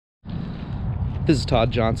This is Todd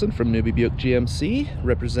Johnson from Newby Buick GMC,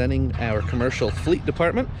 representing our commercial fleet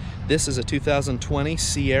department. This is a 2020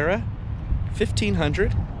 Sierra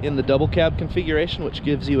 1500 in the double cab configuration, which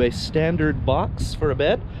gives you a standard box for a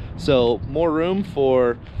bed. So more room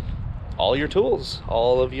for all your tools,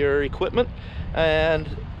 all of your equipment.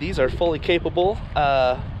 And these are fully capable,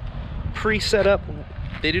 pre-set up.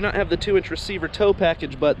 They do not have the 2-inch receiver tow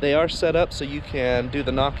package, but they are set up so you can do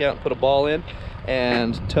the knockout and put a ball in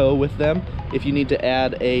and tow with them. If you need to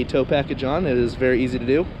add a tow package on, it is very easy to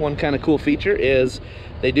do. One kind of cool feature is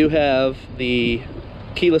they do have the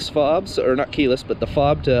keyless fobs, or not keyless, but the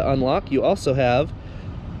fob to unlock. You also have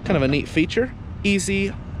kind of a neat feature,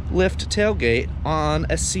 easy lift tailgate on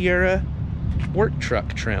a Sierra work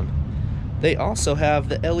truck trim. They also have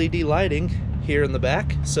the LED lighting here in the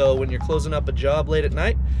back, so when you're closing up a job late at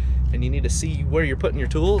night and you need to see where you're putting your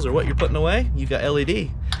tools or what you're putting away, you've got LED.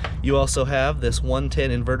 You also have this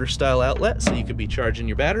 110 inverter style outlet, so you could be charging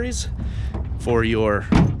your batteries for your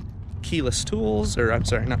keyless tools, or I'm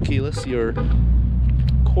sorry, not keyless, your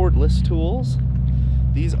cordless tools.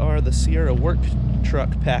 These are the Sierra work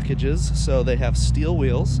truck packages, so they have steel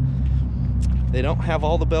wheels. They don't have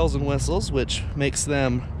all the bells and whistles, which makes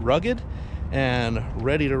them rugged and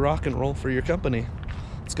ready to rock and roll for your company.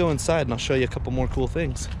 Let's go inside and I'll show you a couple more cool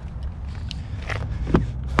things.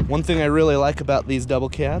 One thing I really like about these double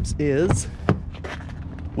cabs is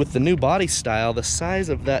with the new body style, the size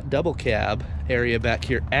of that double cab area back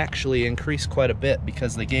here actually increased quite a bit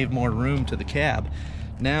because they gave more room to the cab.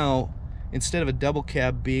 Now, instead of a double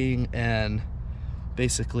cab being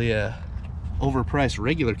basically a overpriced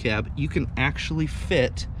regular cab, you can actually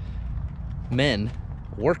fit men,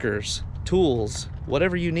 workers, tools,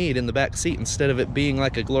 whatever you need in the back seat instead of it being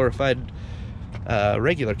like a glorified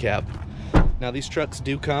regular cab. Now these trucks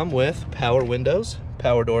do come with power windows,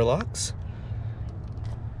 power door locks.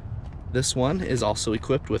 This one is also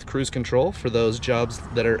equipped with cruise control for those jobs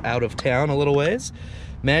that are out of town a little ways.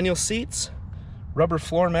 Manual seats, rubber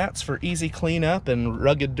floor mats for easy cleanup and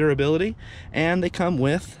rugged durability, and they come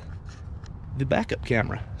with the backup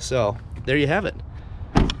camera. So there you have it.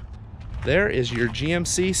 There is your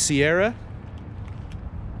GMC Sierra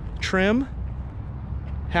trim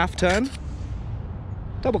half-ton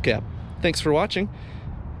double cab. Thanks for watching.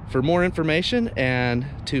 For more information and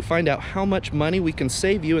to find out how much money we can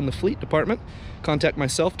save you in the fleet department, contact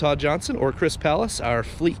myself, Todd Johnson, or Chris Pallas, our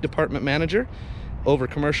fleet department manager over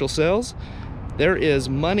commercial sales. There is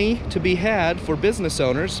money to be had for business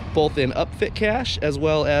owners, both in upfit cash as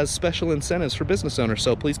well as special incentives for business owners,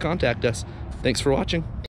 so please contact us. Thanks for watching.